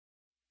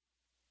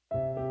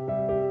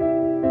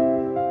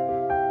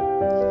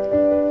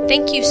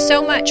Thank you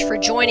so much for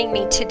joining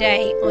me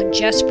today on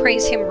Just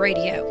Praise Him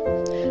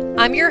Radio.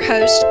 I'm your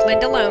host,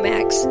 Glynda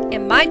Lomax,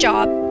 and my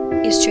job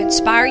is to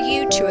inspire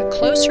you to a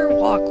closer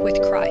walk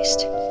with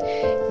Christ.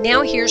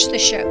 Now here's the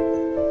show.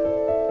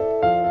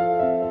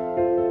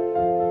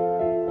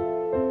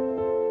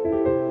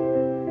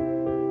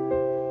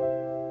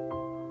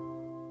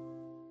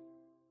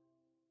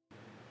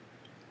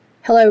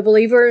 Hello,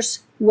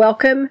 believers.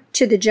 Welcome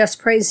to the Just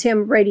Praise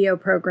Him radio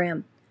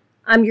program.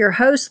 I'm your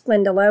host,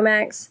 Glynda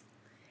Lomax,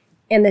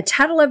 and the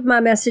title of my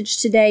message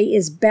today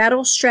is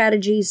Battle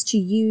Strategies to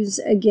Use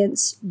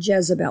Against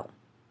Jezebel.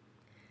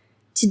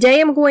 Today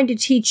I'm going to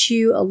teach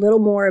you a little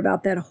more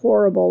about that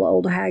horrible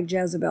old hag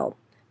Jezebel.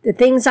 The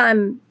things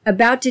I'm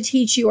about to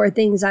teach you are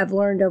things I've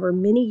learned over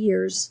many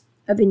years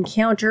of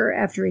encounter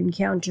after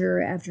encounter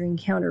after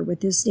encounter with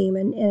this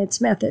demon and its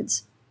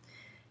methods.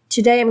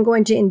 Today I'm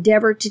going to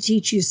endeavor to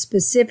teach you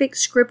specific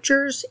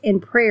scriptures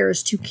and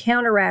prayers to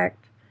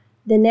counteract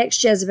the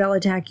next Jezebel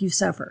attack you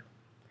suffer.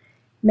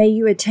 May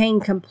you attain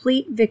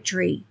complete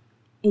victory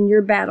in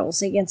your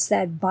battles against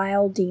that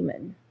vile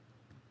demon.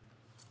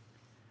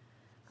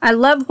 I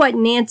love what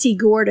Nancy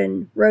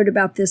Gordon wrote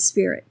about this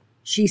spirit.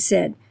 She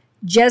said,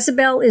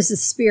 Jezebel is a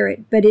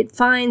spirit, but it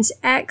finds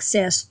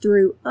access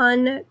through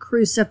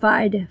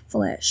uncrucified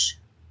flesh.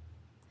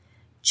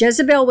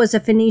 Jezebel was a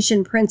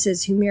Phoenician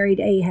princess who married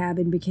Ahab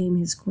and became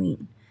his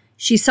queen.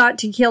 She sought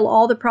to kill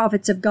all the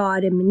prophets of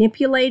God and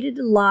manipulated,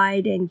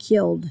 lied, and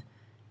killed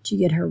to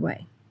get her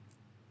way.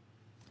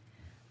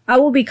 I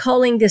will be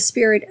calling this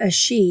spirit a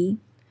she,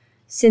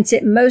 since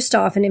it most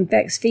often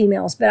infects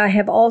females, but I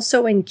have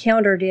also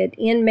encountered it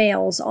in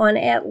males on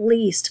at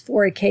least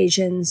 4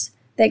 occasions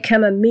that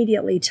come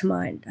immediately to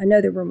mind. I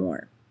know there were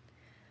more.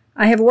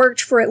 I have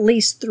worked for at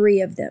least 3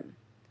 of them.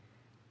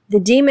 The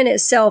demon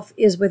itself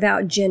is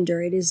without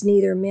gender. It is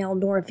neither male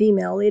nor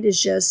female. It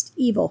is just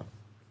evil.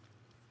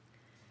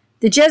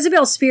 The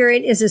Jezebel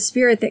spirit is a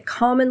spirit that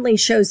commonly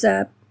shows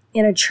up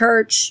in a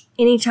church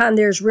anytime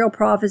there's real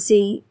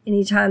prophecy,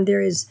 anytime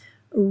there is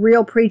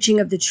real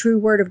preaching of the true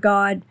word of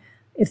God,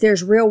 if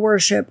there's real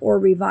worship or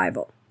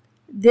revival.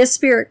 This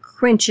spirit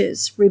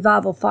quenches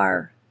revival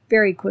fire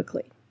very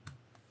quickly.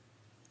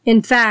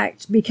 In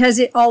fact, because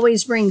it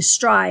always brings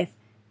strife,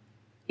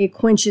 it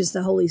quenches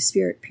the Holy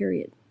Spirit,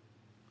 period.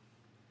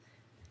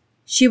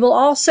 She will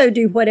also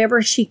do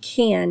whatever she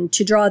can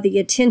to draw the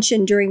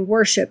attention during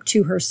worship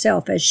to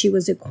herself, as she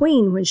was a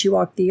queen when she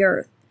walked the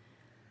earth.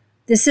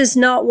 This is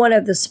not one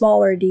of the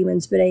smaller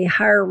demons, but a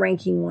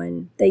higher-ranking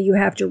one that you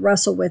have to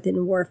wrestle with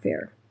in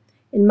warfare.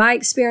 In my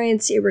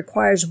experience, it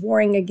requires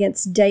warring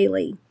against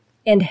daily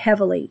and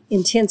heavily,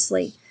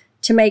 intensely,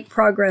 to make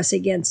progress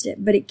against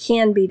it, but it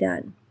can be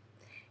done.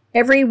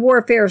 Every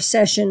warfare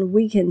session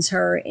weakens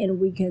her and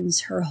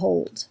weakens her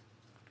hold.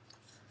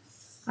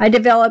 I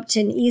developed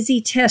an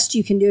easy test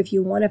you can do if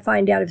you want to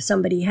find out if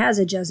somebody has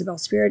a Jezebel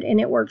spirit, and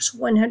it works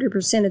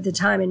 100% of the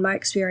time in my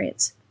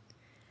experience.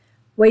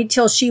 Wait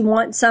till she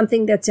wants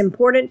something that's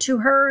important to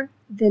her,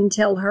 then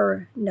tell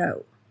her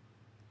no.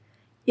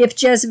 If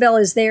Jezebel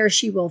is there,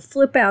 she will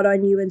flip out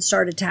on you and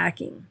start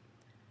attacking.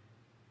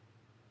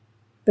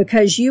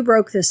 Because you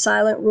broke the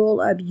silent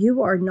rule of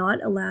you are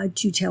not allowed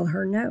to tell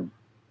her no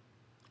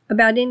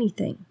about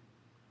anything.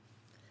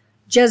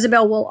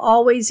 Jezebel will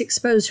always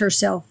expose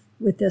herself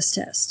with this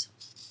test.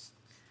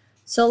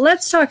 So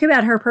let's talk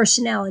about her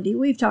personality.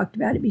 We've talked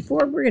about it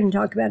before. We're going to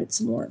talk about it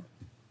some more.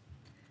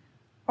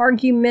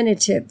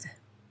 Argumentative.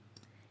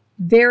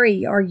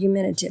 Very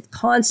argumentative.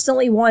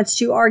 Constantly wants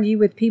to argue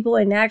with people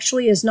and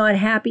actually is not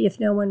happy if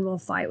no one will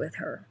fight with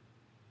her.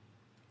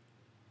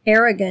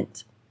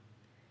 Arrogant.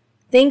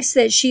 Thinks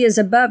that she is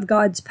above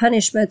God's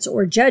punishments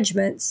or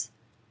judgments.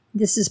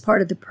 This is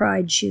part of the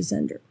pride she is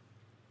under.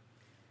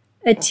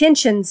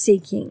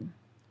 Attention-seeking.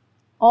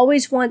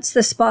 Always wants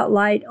the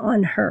spotlight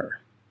on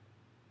her.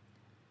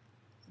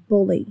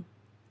 Bully.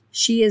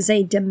 She is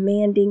a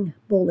demanding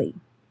bully.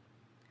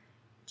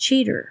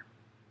 Cheater.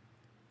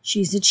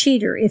 She's a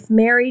cheater. If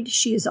married,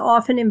 she is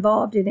often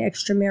involved in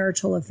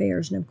extramarital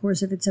affairs. And of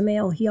course, if it's a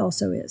male, he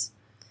also is.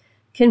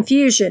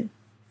 Confusion.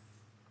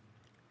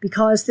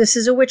 Because this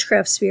is a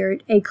witchcraft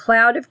spirit, a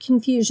cloud of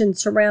confusion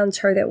surrounds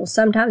her that will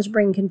sometimes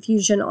bring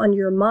confusion on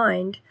your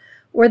mind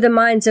or the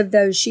minds of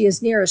those she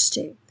is nearest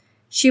to.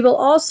 She will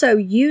also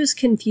use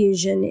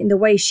confusion in the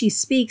way she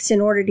speaks in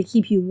order to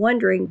keep you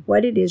wondering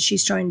what it is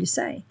she's trying to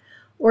say.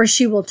 Or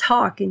she will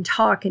talk and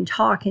talk and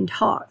talk and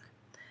talk.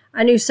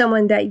 I knew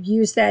someone that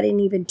used that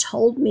and even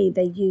told me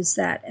they used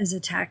that as a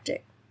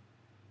tactic.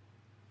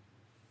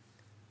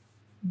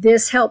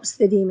 This helps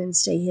the demon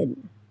stay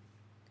hidden.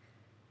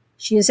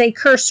 She is a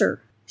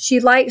cursor. She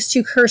likes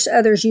to curse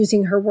others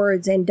using her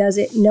words and does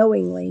it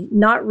knowingly,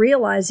 not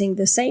realizing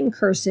the same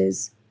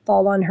curses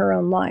fall on her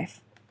own life.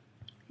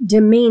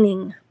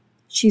 Demeaning.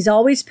 She's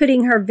always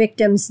putting her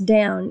victims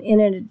down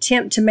in an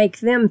attempt to make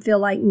them feel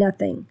like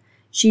nothing.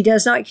 She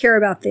does not care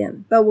about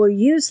them, but will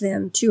use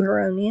them to her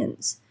own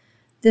ends.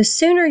 The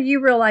sooner you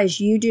realize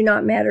you do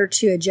not matter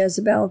to a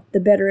Jezebel, the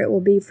better it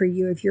will be for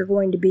you if you're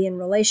going to be in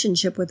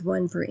relationship with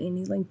one for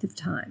any length of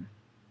time.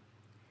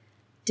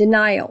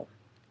 Denial.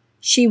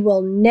 She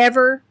will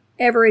never,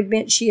 ever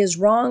admit she is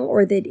wrong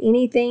or that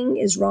anything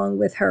is wrong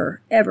with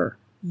her, ever.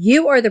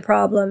 You are the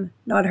problem,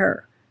 not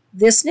her.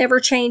 This never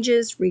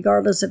changes,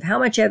 regardless of how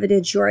much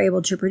evidence you are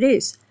able to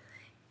produce.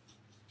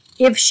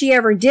 If she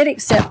ever did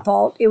accept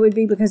fault, it would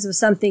be because of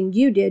something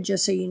you did,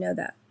 just so you know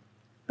that.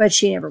 But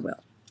she never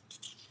will.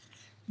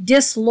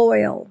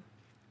 Disloyal.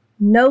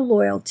 No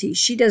loyalty.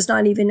 She does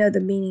not even know the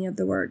meaning of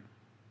the word.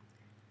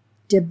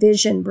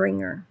 Division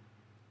bringer.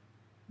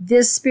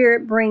 This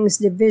spirit brings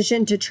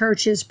division to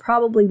churches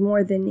probably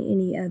more than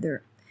any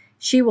other.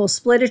 She will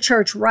split a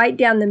church right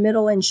down the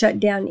middle and shut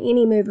down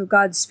any move of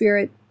God's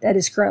Spirit that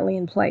is currently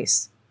in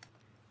place.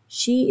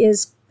 She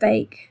is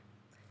fake.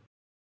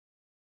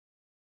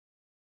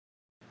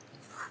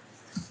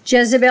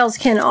 Jezebels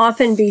can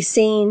often be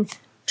seen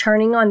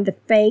turning on the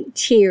fake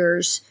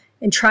tears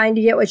and trying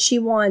to get what she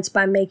wants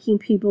by making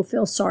people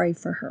feel sorry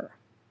for her.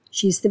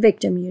 She's the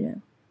victim, you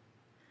know.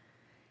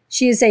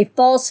 She is a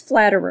false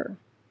flatterer.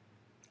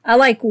 I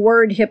like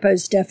Word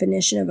Hippo's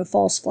definition of a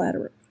false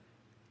flatterer.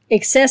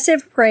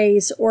 Excessive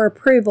praise or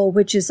approval,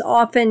 which is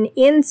often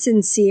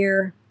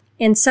insincere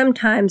and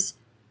sometimes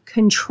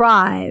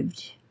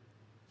contrived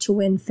to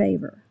win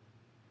favor.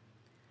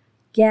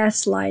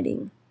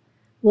 Gaslighting.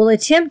 Will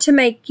attempt to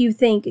make you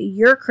think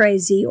you're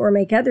crazy or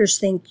make others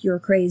think you're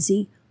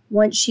crazy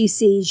once she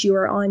sees you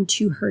are on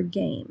to her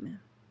game,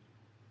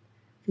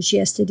 because she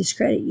has to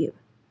discredit you.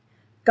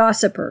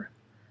 Gossiper.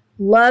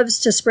 Loves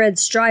to spread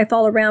strife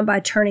all around by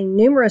turning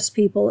numerous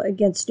people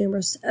against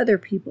numerous other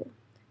people.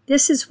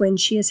 This is when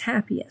she is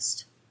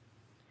happiest.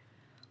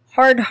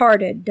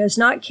 Hard-hearted. Does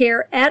not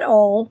care at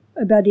all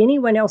about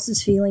anyone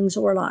else's feelings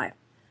or life.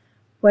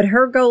 What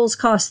her goals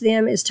cost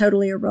them is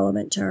totally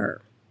irrelevant to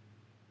her.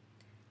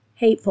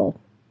 Hateful.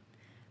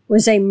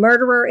 Was a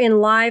murderer in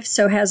life,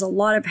 so has a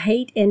lot of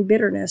hate and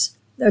bitterness,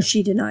 though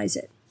she denies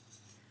it.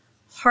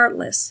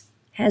 Heartless.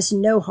 Has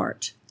no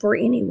heart for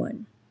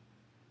anyone.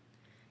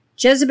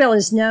 Jezebel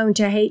is known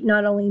to hate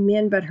not only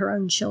men but her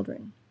own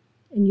children,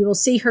 and you will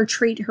see her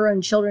treat her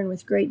own children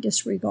with great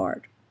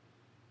disregard.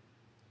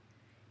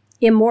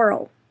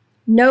 Immoral.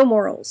 No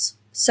morals,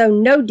 so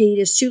no deed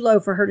is too low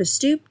for her to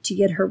stoop to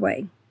get her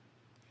way.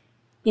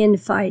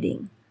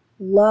 Infighting.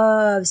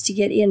 Loves to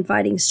get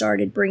infighting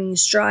started, bringing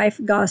strife,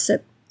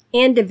 gossip,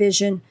 and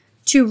division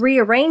to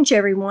rearrange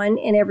everyone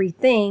and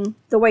everything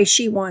the way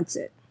she wants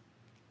it,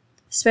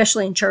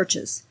 especially in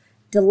churches.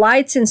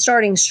 Delights in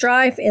starting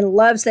strife and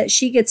loves that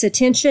she gets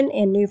attention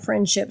and new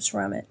friendships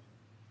from it.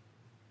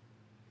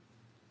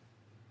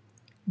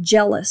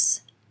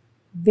 Jealous.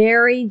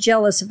 Very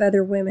jealous of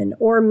other women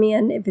or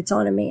men if it's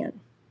on a man.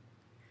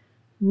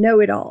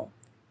 Know-it-all.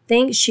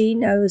 Thinks she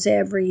knows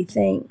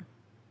everything.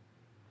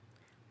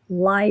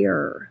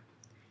 Liar.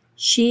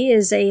 She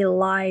is a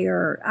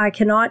liar. I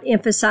cannot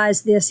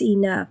emphasize this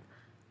enough.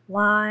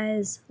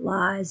 Lies,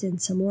 lies,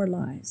 and some more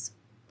lies.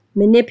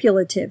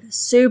 Manipulative,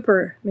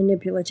 super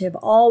manipulative,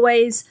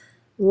 always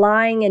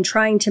lying and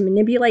trying to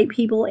manipulate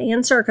people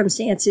and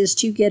circumstances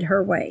to get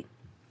her way.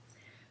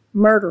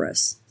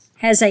 Murderous.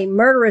 Has a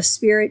murderous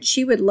spirit.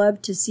 She would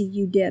love to see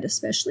you dead,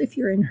 especially if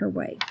you're in her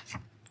way,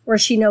 or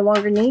she no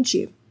longer needs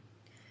you.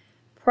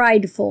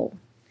 Prideful.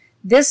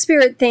 This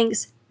spirit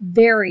thinks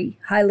very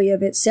highly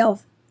of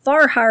itself,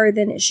 far higher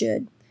than it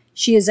should.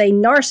 She is a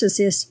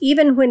narcissist,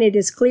 even when it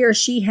is clear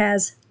she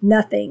has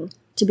nothing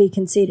to be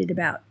conceited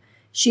about.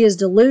 She is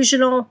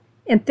delusional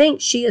and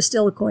thinks she is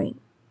still a queen.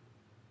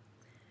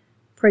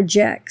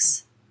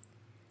 Projects.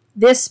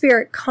 This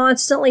spirit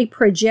constantly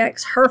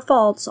projects her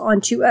faults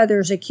onto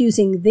others,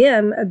 accusing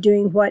them of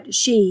doing what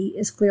she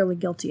is clearly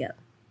guilty of.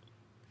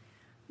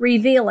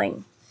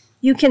 Revealing.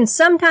 You can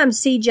sometimes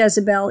see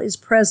Jezebel is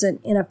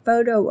present in a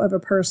photo of a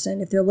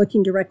person if they're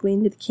looking directly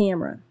into the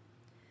camera.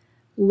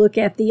 Look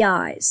at the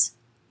eyes.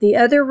 The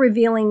other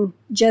revealing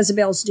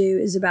Jezebels do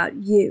is about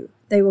you.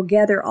 They will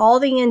gather all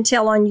the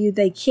intel on you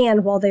they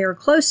can while they are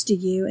close to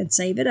you and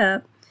save it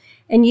up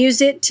and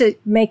use it to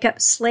make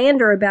up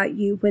slander about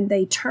you when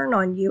they turn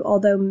on you,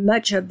 although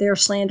much of their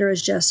slander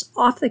is just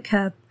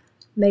off-the-cuff,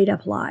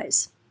 made-up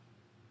lies.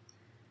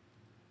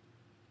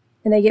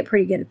 And they get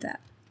pretty good at that.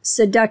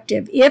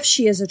 Seductive. If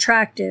she is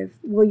attractive,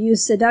 will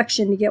use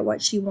seduction to get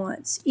what she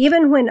wants.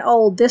 Even when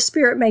old, this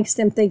spirit makes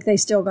them think they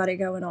still got it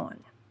going on.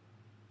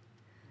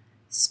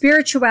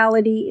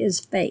 Spirituality is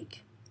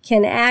fake.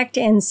 Can act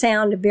and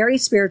sound very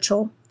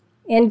spiritual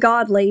and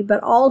godly,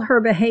 but all her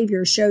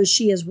behavior shows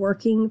she is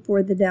working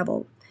for the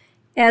devil.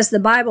 As the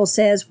Bible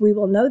says, we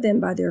will know them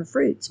by their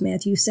fruits,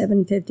 Matthew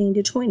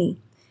 7:15-20.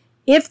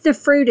 If the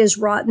fruit is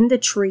rotten, the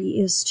tree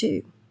is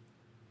too.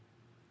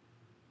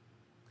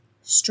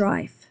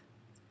 Strife.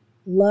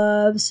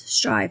 Loves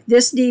strife.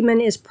 This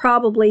demon is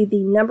probably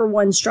the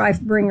 #1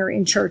 strife bringer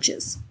in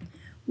churches.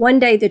 One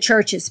day the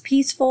church is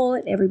peaceful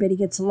and everybody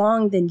gets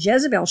along. Then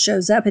Jezebel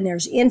shows up and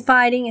there's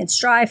infighting and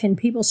strife and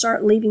people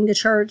start leaving the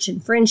church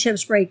and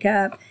friendships break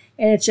up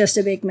and it's just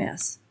a big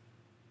mess.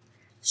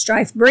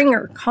 Strife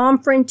bringer,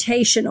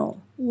 confrontational,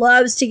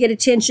 loves to get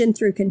attention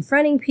through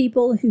confronting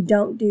people who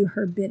don't do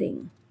her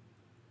bidding.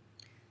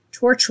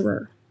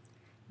 Torturer.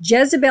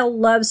 Jezebel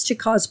loves to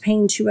cause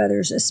pain to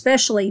others,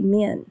 especially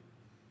men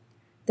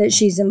that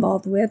she's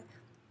involved with,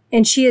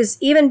 and she has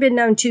even been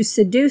known to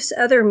seduce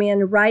other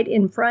men right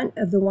in front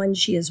of the one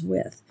she is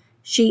with.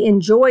 She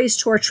enjoys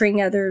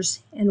torturing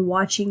others and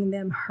watching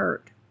them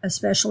hurt,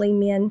 especially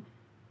men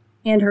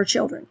and her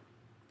children.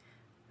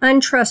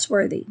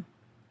 Untrustworthy.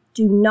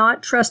 Do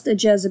not trust the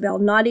Jezebel,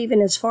 not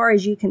even as far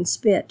as you can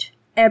spit,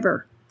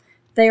 ever.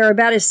 They are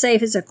about as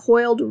safe as a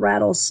coiled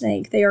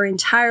rattlesnake. They are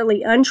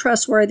entirely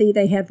untrustworthy.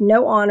 They have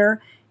no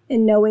honor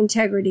and no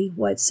integrity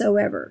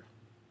whatsoever.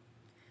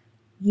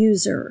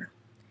 User.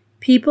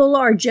 People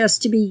are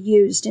just to be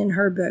used in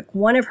her book.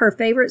 One of her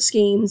favorite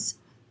schemes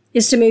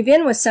is to move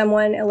in with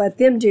someone and let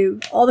them do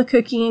all the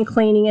cooking and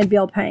cleaning and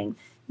bill paying.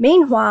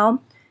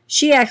 Meanwhile,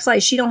 she acts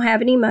like she don't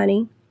have any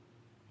money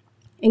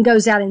and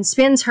goes out and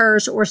spends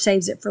hers or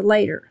saves it for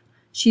later.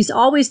 She's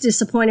always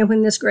disappointed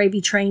when this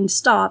gravy train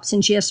stops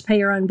and she has to pay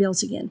her own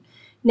bills again.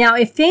 Now,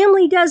 if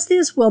family does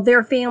this, well,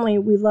 their family,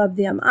 we love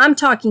them. I'm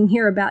talking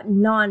here about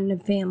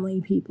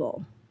non-family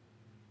people.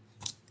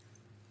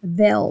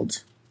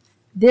 Veiled.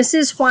 This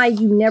is why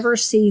you never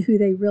see who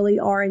they really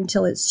are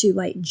until it's too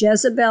late.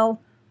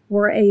 Jezebel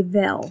wore a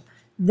veil.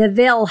 The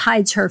veil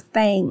hides her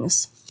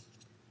fangs.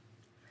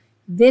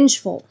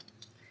 Vengeful.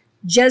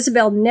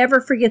 Jezebel never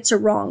forgets a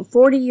wrong.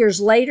 40 years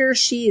later,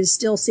 she is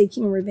still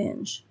seeking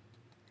revenge.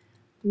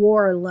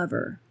 War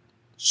lover.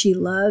 She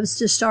loves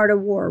to start a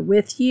war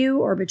with you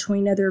or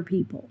between other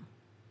people.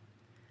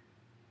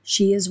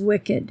 She is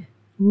wicked.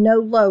 No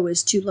low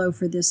is too low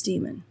for this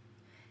demon.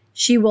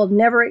 She will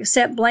never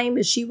accept blame,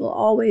 but she will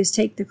always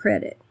take the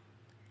credit.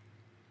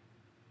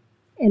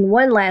 And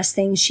one last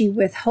thing, she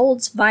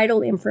withholds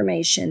vital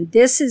information.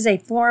 This is a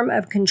form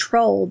of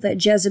control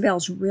that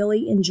Jezebels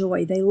really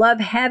enjoy. They love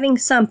having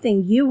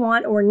something you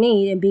want or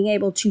need and being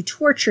able to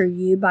torture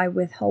you by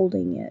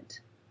withholding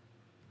it.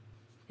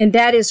 And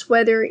that is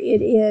whether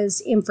it is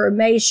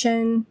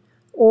information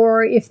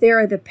or if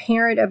they're the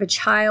parent of a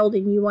child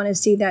and you want to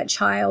see that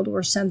child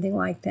or something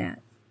like that.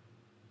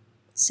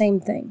 Same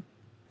thing.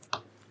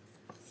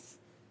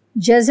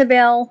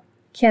 Jezebel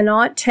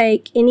cannot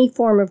take any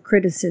form of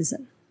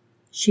criticism.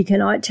 She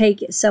cannot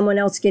take someone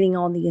else getting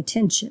all the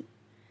attention.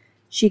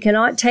 She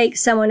cannot take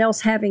someone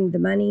else having the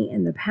money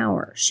and the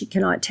power. She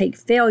cannot take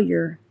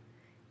failure.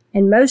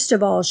 And most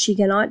of all, she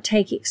cannot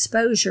take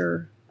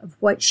exposure of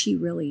what she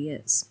really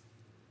is.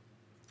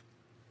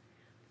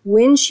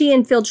 When she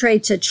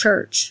infiltrates a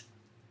church,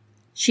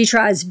 she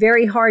tries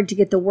very hard to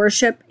get the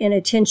worship and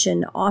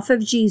attention off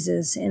of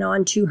Jesus and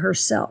onto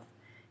herself.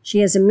 She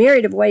has a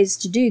myriad of ways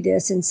to do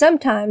this and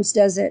sometimes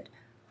does it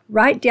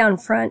right down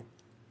front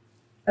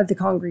of the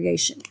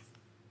congregation.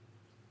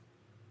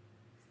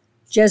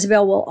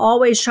 Jezebel will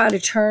always try to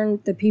turn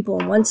the people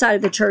on one side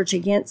of the church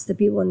against the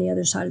people on the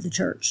other side of the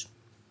church,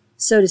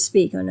 so to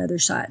speak, on other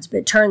sides,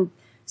 but turn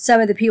some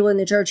of the people in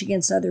the church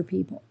against other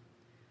people.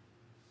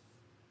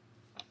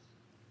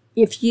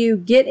 If you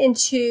get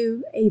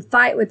into a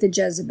fight with the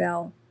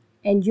Jezebel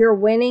and you're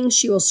winning,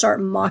 she will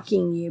start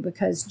mocking you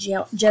because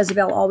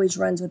Jezebel always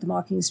runs with the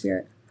mocking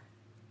spirit.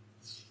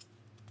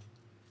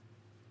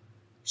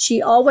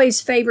 She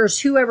always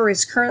favors whoever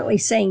is currently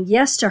saying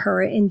yes to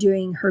her and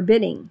doing her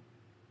bidding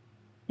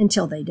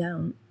until they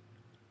don't.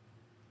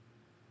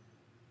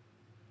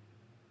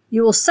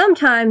 You will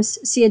sometimes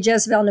see a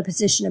Jezebel in a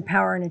position of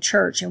power in a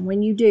church, and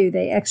when you do,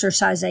 they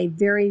exercise a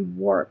very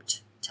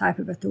warped type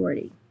of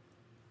authority.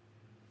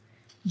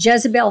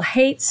 Jezebel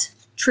hates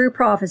true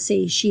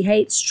prophecy. She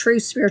hates true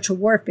spiritual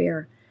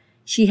warfare.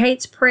 She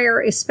hates prayer,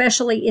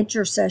 especially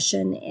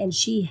intercession, and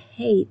she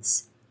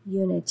hates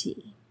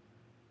unity.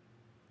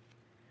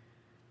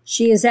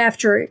 She is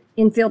after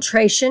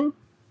infiltration,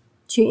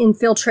 to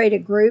infiltrate a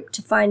group,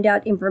 to find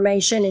out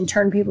information and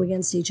turn people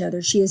against each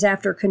other. She is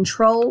after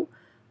control,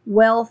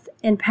 wealth,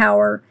 and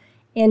power,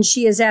 and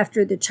she is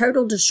after the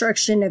total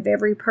destruction of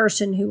every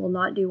person who will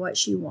not do what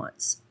she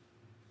wants.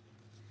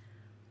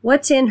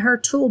 What's in her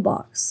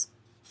toolbox?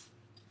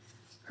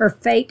 Her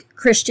fake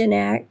Christian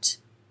act,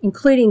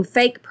 including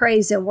fake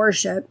praise and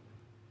worship,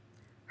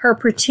 her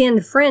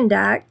pretend friend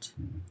act.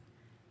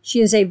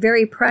 She is a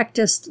very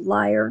practiced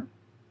liar.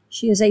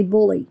 She is a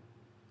bully.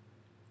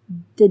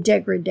 The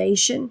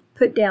degradation,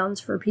 put downs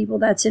for people,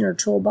 that's in her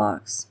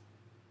toolbox.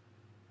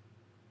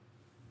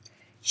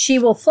 She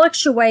will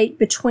fluctuate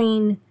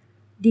between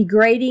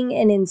degrading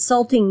and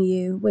insulting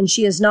you when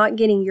she is not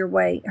getting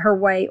her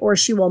way, or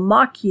she will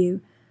mock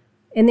you,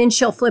 and then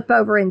she'll flip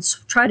over and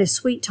try to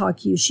sweet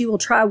talk you. She will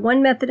try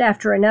one method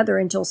after another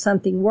until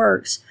something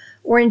works,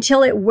 or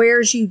until it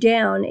wears you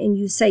down and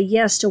you say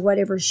yes to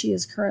whatever she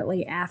is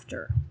currently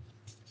after.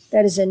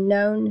 That is a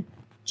known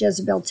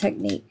Jezebel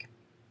technique.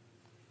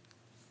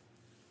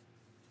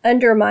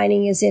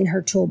 Undermining is in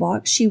her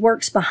toolbox. She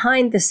works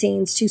behind the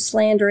scenes to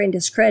slander and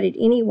discredit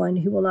anyone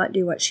who will not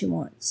do what she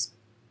wants.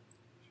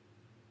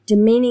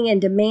 Demeaning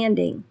and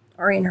demanding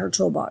are in her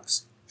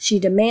toolbox. She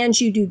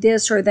demands you do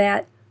this or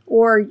that,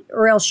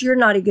 or else you're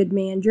not a good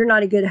man, you're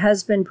not a good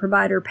husband,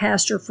 provider,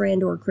 pastor,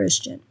 friend, or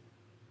Christian.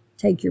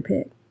 Take your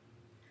pick.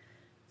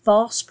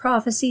 False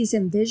prophecies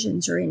and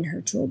visions are in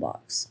her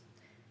toolbox.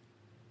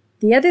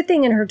 The other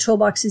thing in her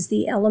toolbox is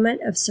the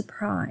element of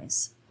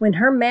surprise. When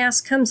her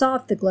mask comes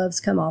off, the gloves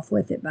come off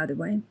with it, by the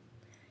way.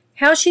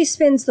 How she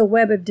spins the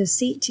web of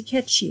deceit to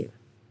catch you.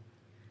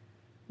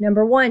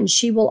 Number 1,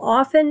 she will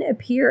often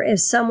appear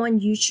as someone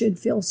you should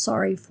feel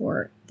sorry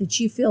for, that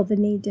you feel the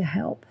need to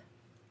help.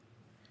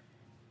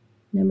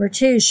 Number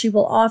 2, she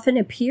will often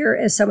appear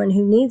as someone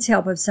who needs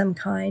help of some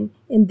kind.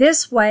 In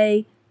this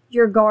way,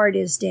 your guard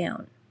is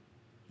down.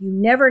 You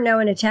never know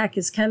an attack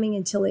is coming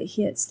until it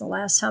hits. The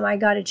last time I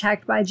got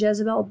attacked by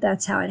Jezebel,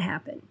 that's how it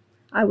happened.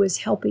 I was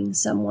helping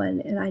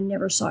someone and I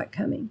never saw it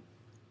coming.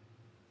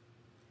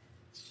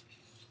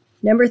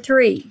 Number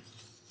 3,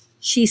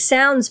 she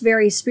sounds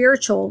very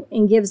spiritual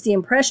and gives the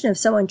impression of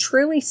someone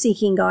truly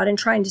seeking God and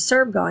trying to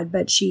serve God,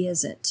 but she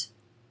isn't.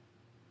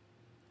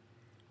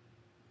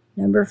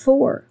 Number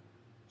 4,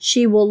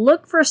 she will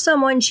look for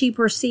someone she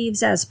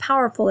perceives as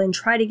powerful and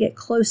try to get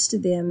close to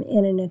them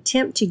in an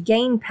attempt to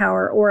gain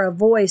power or a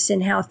voice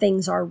in how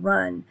things are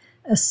run,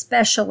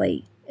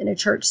 especially in a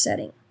church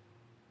setting.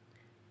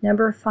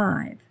 Number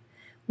 5,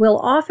 will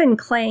often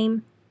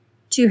claim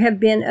to have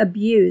been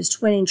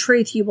abused when in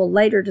truth you will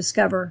later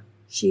discover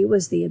she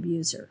was the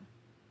abuser.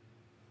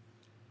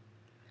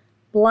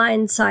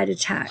 Blindside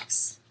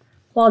attacks.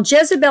 While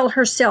Jezebel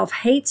herself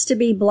hates to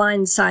be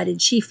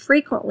blindsided, she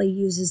frequently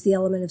uses the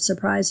element of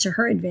surprise to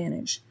her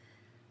advantage.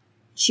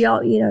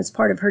 It's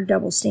part of her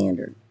double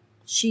standard.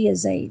 She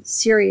is a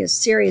serious,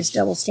 serious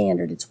double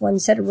standard. It's one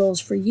set of rules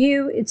for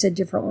you. It's a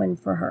different one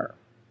for her.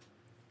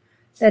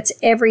 That's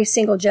every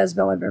single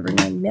Jezebel I've ever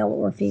known, male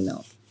or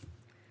female.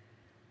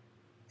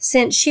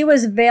 Since she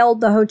was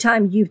veiled the whole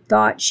time you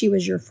thought she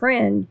was your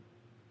friend,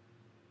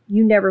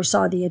 you never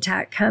saw the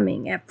attack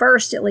coming. At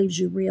first, it leaves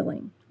you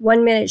reeling.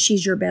 One minute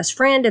she's your best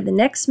friend, and the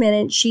next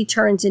minute she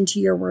turns into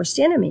your worst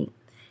enemy.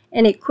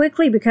 And it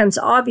quickly becomes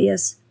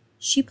obvious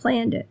she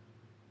planned it.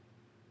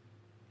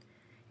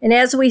 And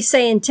as we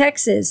say in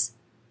Texas,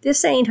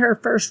 this ain't her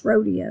first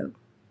rodeo.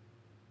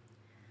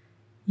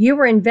 You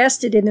were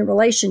invested in the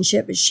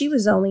relationship, but she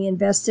was only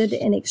invested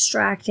in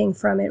extracting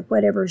from it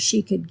whatever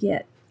she could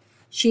get.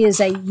 She is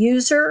a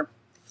user,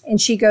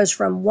 and she goes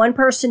from one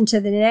person to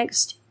the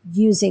next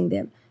using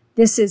them.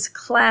 This is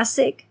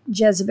classic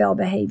Jezebel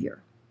behavior.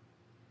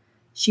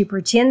 She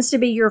pretends to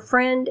be your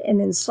friend and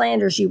then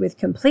slanders you with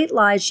complete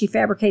lies she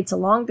fabricates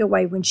along the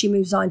way when she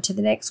moves on to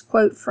the next,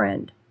 quote,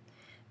 friend.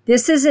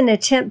 This is an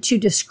attempt to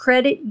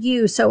discredit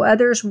you so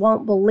others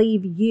won't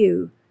believe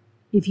you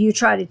if you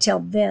try to tell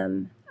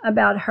them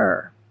about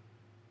her.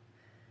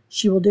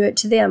 She will do it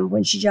to them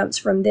when she jumps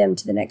from them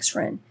to the next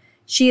friend.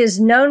 She is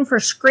known for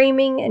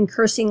screaming and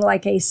cursing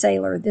like a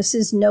sailor. This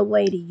is no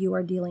lady you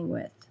are dealing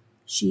with.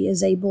 She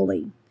is a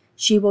bully.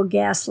 She will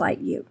gaslight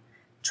you.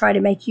 Try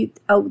to make you,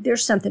 oh,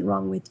 there's something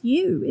wrong with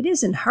you. It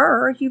isn't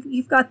her.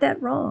 You've got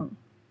that wrong.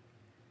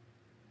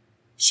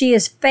 She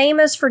is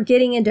famous for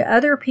getting into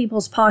other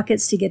people's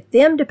pockets to get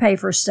them to pay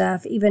for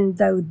stuff, even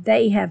though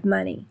they have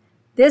money.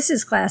 This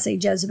is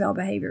classic Jezebel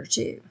behavior,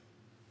 too.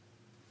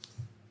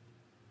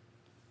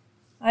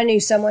 I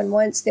knew someone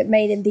once that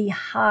made in the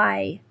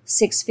high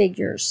 6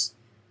 figures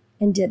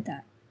and did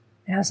that.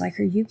 And I was like,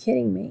 are you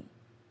kidding me?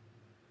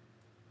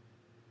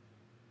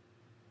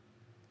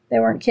 They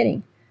weren't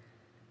kidding.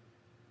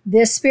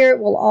 This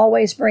spirit will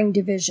always bring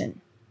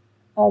division.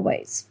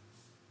 Always.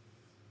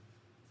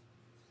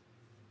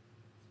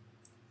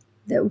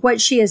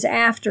 What she is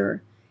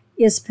after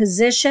is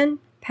position,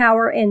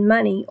 power, and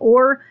money,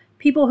 or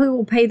people who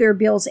will pay their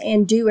bills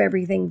and do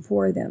everything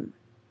for them.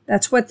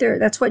 That's what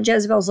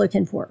Jezebel's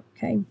looking for,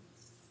 okay?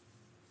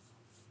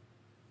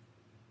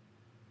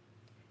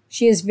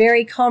 She is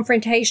very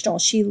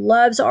confrontational. She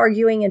loves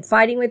arguing and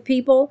fighting with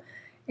people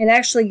and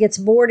actually gets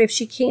bored if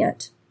she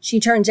can't. She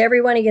turns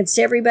everyone against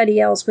everybody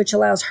else, which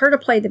allows her to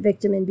play the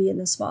victim and be in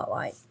the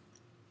spotlight.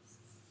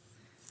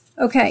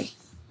 Okay,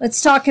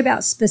 let's talk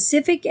about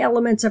specific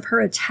elements of her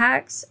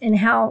attacks and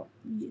how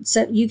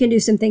you can do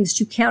some things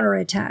to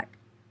counterattack.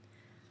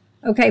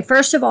 Okay,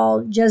 first of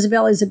all,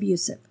 Jezebel is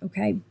abusive,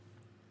 okay?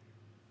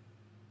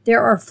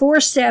 There are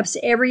 4 steps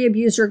every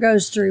abuser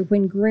goes through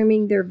when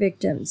grooming their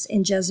victims,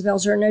 and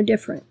Jezebels are no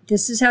different.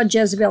 This is how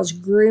Jezebels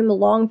groom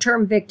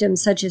long-term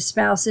victims such as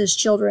spouses,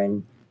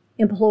 children,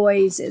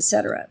 employees,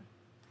 etc.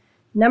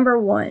 Number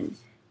 1,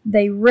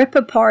 they rip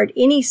apart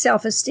any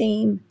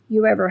self-esteem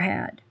you ever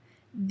had.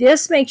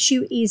 This makes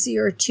you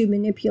easier to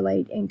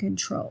manipulate and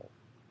control.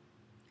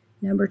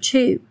 Number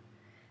 2,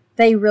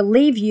 they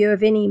relieve you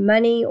of any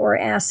money or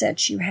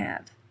assets you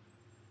have,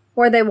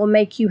 or they will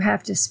make you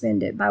have to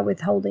spend it by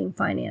withholding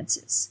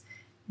finances.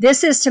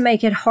 This is to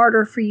make it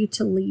harder for you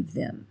to leave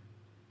them.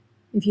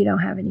 If you don't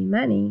have any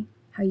money,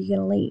 how are you going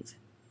to leave?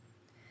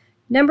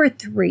 Number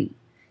 3,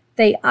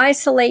 they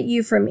isolate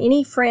you from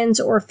any friends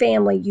or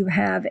family you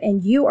have,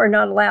 and you are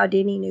not allowed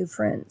any new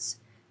friends.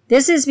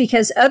 This is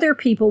because other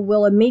people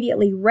will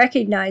immediately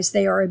recognize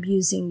they are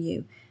abusing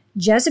you.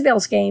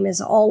 Jezebel's game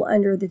is all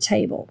under the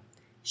table.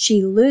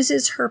 She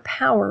loses her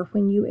power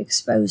when you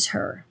expose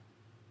her.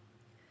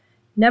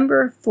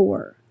 Number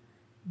 4,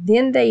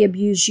 Then they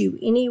abuse you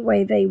any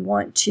way they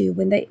want to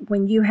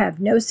when you have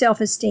no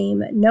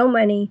self-esteem, no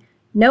money,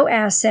 no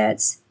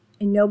assets,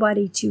 and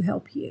nobody to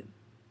help you.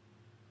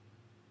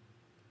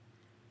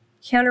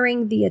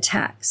 Countering the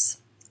attacks.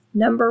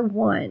 Number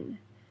 1.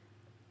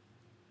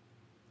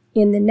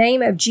 In the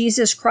name of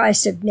Jesus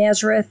Christ of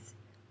Nazareth,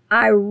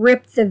 I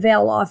rip the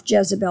veil off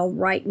Jezebel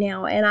right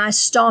now, and I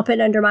stomp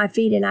it under my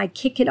feet, and I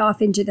kick it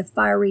off into the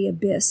fiery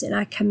abyss, and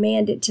I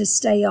command it to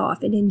stay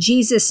off. And in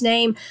Jesus'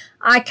 name,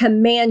 I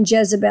command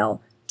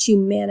Jezebel to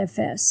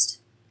manifest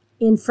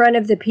in front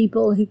of the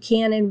people who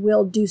can and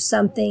will do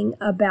something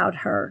about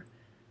her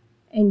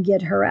and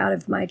get her out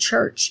of my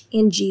church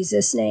in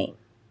Jesus' name,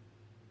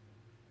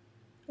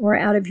 or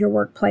out of your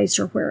workplace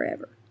or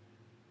wherever.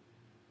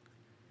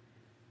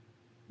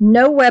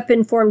 No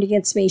weapon formed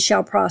against me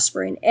shall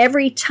prosper, and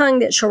every tongue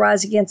that shall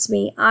rise against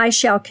me I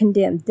shall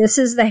condemn. This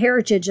is the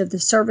heritage of the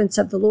servants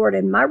of the Lord,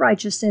 and my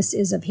righteousness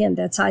is of him.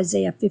 That's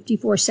Isaiah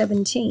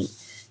 54:17.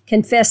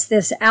 Confess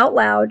this out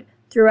loud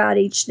throughout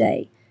each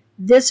day.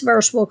 This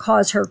verse will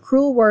cause her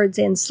cruel words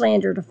and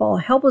slander to fall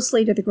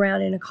helplessly to the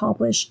ground and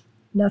accomplish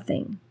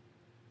nothing.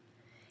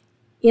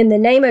 In the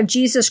name of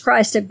Jesus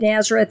Christ of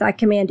Nazareth, I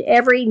command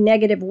every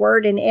negative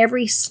word and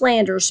every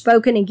slander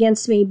spoken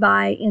against me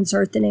by,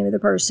 insert the name of the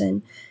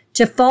person,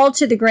 to fall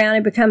to the ground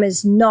and become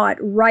as naught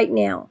right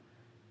now.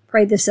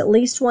 Pray this at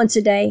least once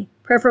a day,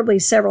 preferably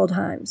several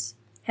times.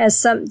 Has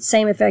some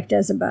same effect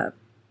as above.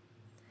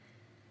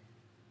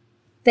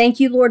 Thank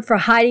you, Lord, for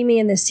hiding me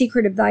in the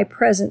secret of thy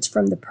presence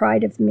from the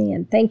pride of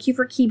man. Thank you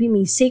for keeping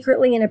me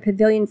secretly in a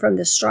pavilion from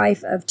the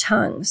strife of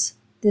tongues.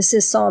 This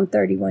is Psalm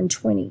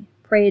 31:20.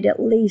 Pray it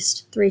at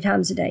least 3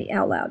 times a day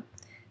out loud.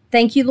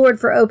 Thank you, Lord,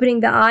 for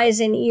opening the eyes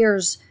and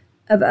ears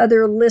of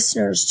other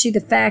listeners to the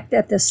fact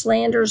that the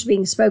slanders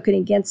being spoken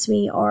against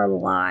me are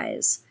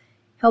lies.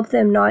 Help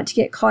them not to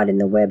get caught in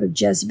the web of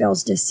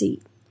Jezebel's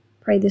deceit.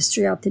 Pray this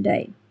throughout the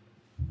day.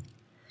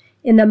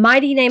 In the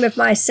mighty name of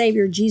my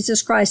Savior,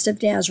 Jesus Christ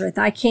of Nazareth,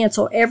 I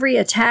cancel every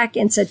attack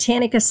and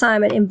satanic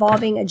assignment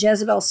involving a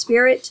Jezebel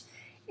spirit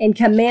and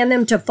command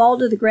them to fall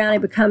to the ground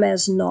and become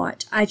as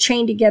naught. I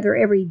chain together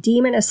every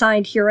demon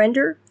assigned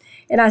hereunder,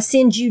 and I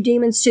send you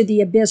demons to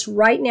the abyss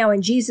right now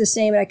in Jesus'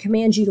 name, and I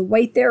command you to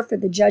wait there for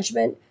the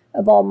judgment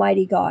of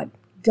Almighty God.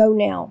 Go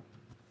now.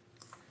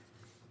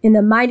 In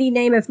the mighty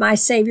name of my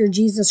Savior,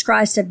 Jesus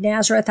Christ of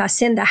Nazareth, I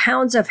send the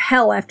hounds of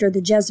hell after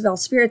the Jezebel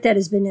spirit that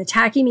has been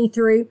attacking me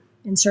through,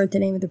 insert the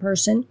name of the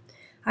person.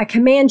 I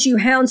command you,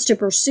 hounds, to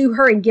pursue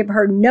her and give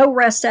her no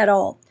rest at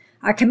all.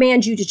 I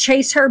command you to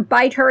chase her,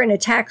 bite her, and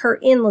attack her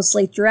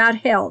endlessly throughout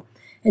hell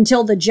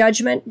until the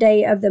judgment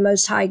day of the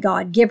Most High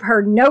God. Give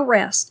her no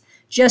rest,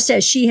 just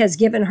as she has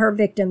given her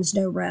victims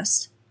no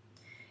rest.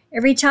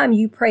 Every time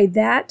you pray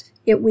that,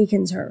 it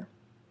weakens her.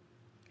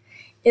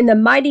 In the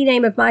mighty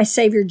name of my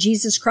Savior,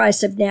 Jesus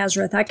Christ of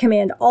Nazareth, I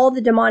command all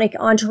the demonic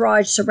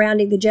entourage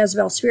surrounding the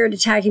Jezebel spirit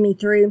attacking me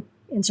through,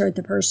 insert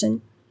the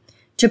person,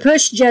 to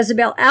push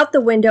Jezebel out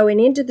the window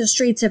and into the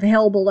streets of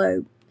hell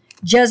below.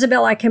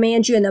 Jezebel, I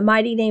command you in the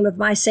mighty name of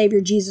my Savior,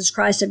 Jesus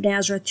Christ of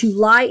Nazareth, to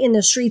lie in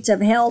the streets of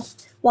hell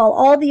while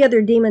all the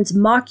other demons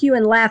mock you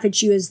and laugh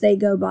at you as they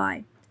go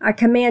by. I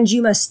command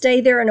you must stay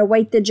there and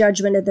await the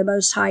judgment of the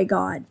Most High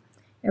God.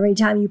 Every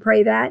time you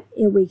pray that,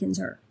 it weakens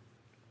her.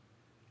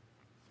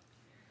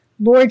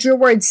 Lord, your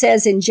word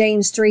says in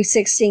James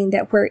 3:16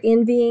 that where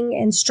envying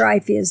and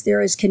strife is, there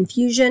is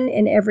confusion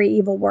in every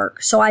evil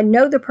work. So I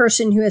know the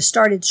person who has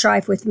started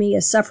strife with me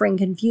is suffering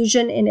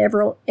confusion in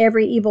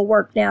every evil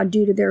work now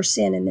due to their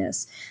sin in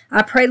this.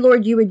 I pray,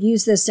 Lord, you would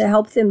use this to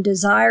help them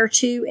desire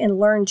to and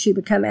learn to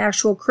become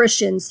actual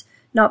Christians,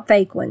 not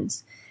fake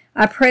ones.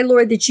 I pray,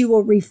 Lord, that you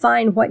will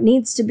refine what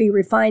needs to be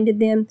refined in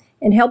them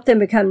and help them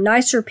become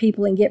nicer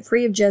people and get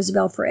free of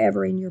Jezebel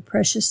forever. In your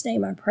precious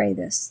name, I pray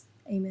this.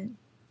 Amen.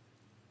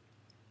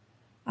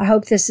 I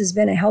hope this has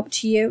been a help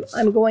to you.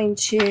 I'm going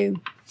to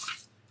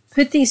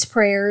put these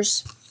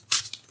prayers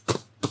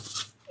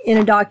in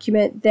a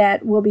document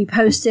that will be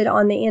posted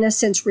on the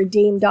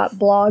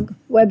innocenceredeemed.blog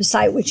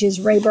website, which is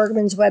Ray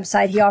Bergman's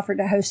website. He offered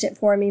to host it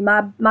for me.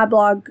 My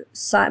blog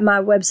site, my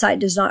website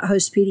does not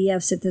host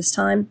PDFs at this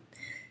time.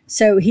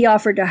 So he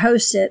offered to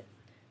host it.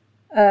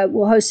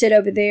 We'll host it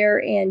over there,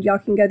 and y'all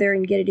can go there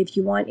and get it if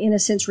you want,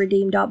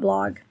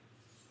 innocenceredeemed.blog.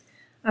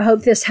 I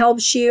hope this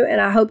helps you, and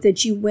I hope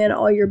that you win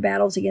all your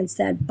battles against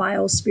that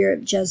vile spirit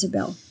of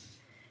Jezebel.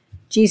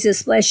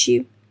 Jesus bless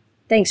you.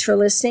 Thanks for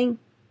listening.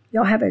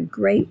 Y'all have a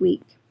great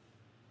week.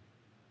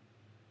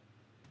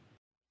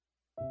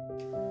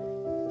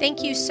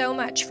 Thank you so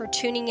much for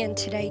tuning in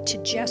today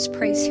to Just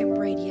Praise Him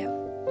Radio.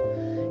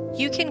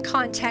 You can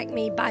contact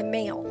me by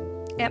mail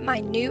at my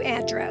new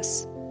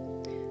address,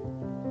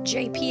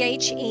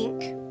 JPH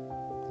Inc.,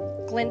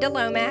 Glynda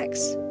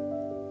Lomax,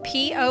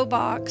 P.O.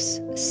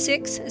 Box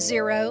 60,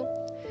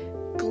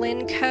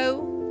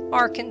 Glencoe,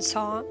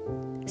 Arkansas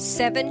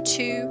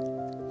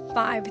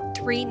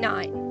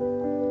 72539,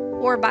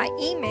 or by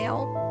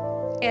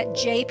email at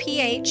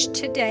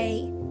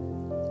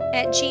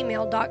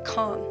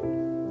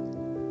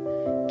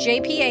jphtoday@gmail.com.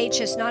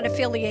 JPH is not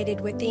affiliated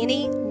with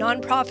any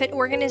nonprofit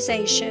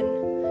organization,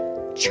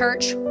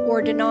 church,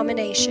 or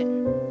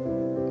denomination.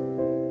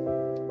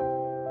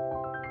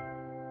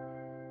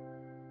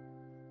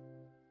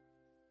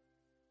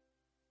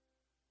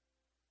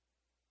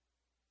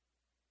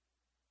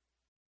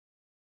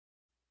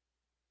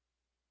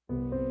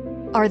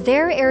 Are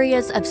there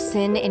areas of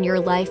sin in your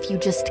life you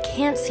just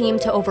can't seem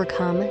to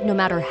overcome, no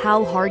matter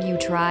how hard you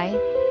try?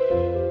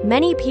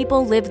 Many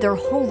people live their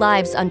whole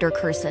lives under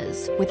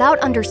curses. Without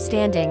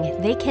understanding,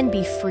 they can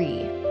be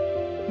free.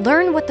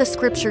 Learn what the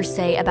scriptures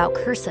say about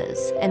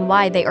curses and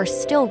why they are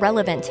still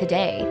relevant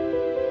today.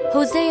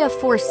 Hosea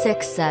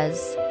 4:6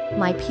 says,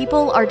 "My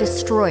people are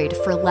destroyed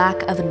for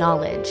lack of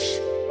knowledge."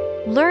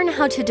 Learn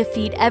how to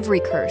defeat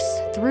every curse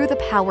through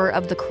the power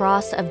of the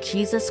cross of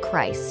Jesus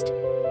Christ.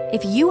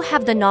 If you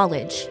have the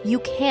knowledge, you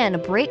can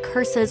break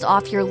curses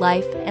off your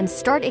life and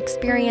start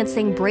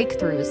experiencing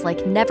breakthroughs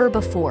like never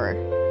before.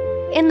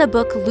 In the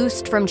book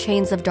Loosed from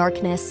Chains of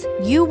Darkness,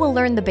 you will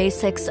learn the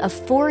basics of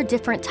 4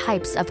 different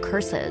types of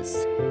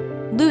curses.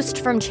 Loosed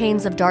from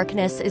Chains of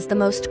Darkness is the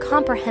most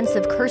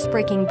comprehensive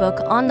curse-breaking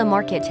book on the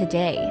market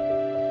today.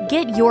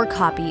 Get your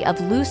copy of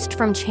Loosed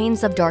from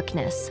Chains of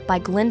Darkness by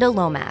Glynda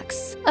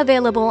Lomax,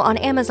 available on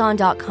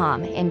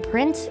Amazon.com in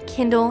print,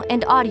 Kindle,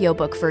 and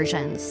audiobook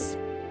versions.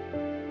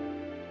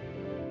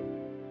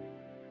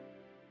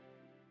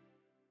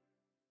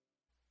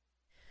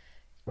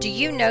 Do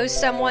you know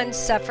someone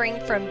suffering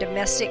from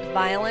domestic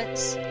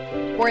violence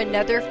or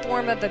another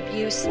form of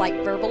abuse like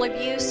verbal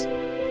abuse?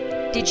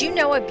 Did you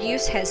know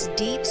abuse has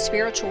deep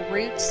spiritual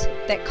roots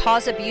that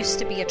cause abuse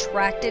to be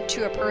attracted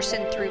to a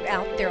person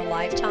throughout their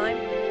lifetime?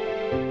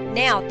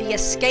 Now, the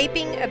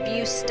Escaping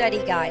Abuse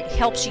Study Guide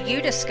helps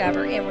you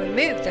discover and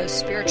remove those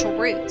spiritual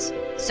roots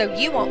so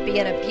you won't be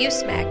an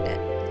abuse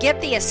magnet.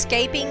 Get the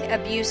Escaping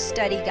Abuse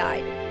Study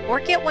Guide or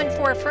get one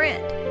for a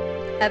friend.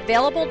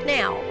 Available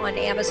now on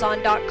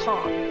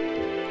Amazon.com.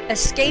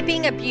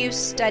 Escaping Abuse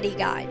Study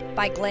Guide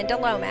by Glynda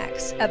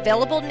Lomax.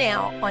 Available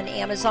now on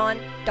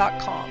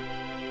Amazon.com.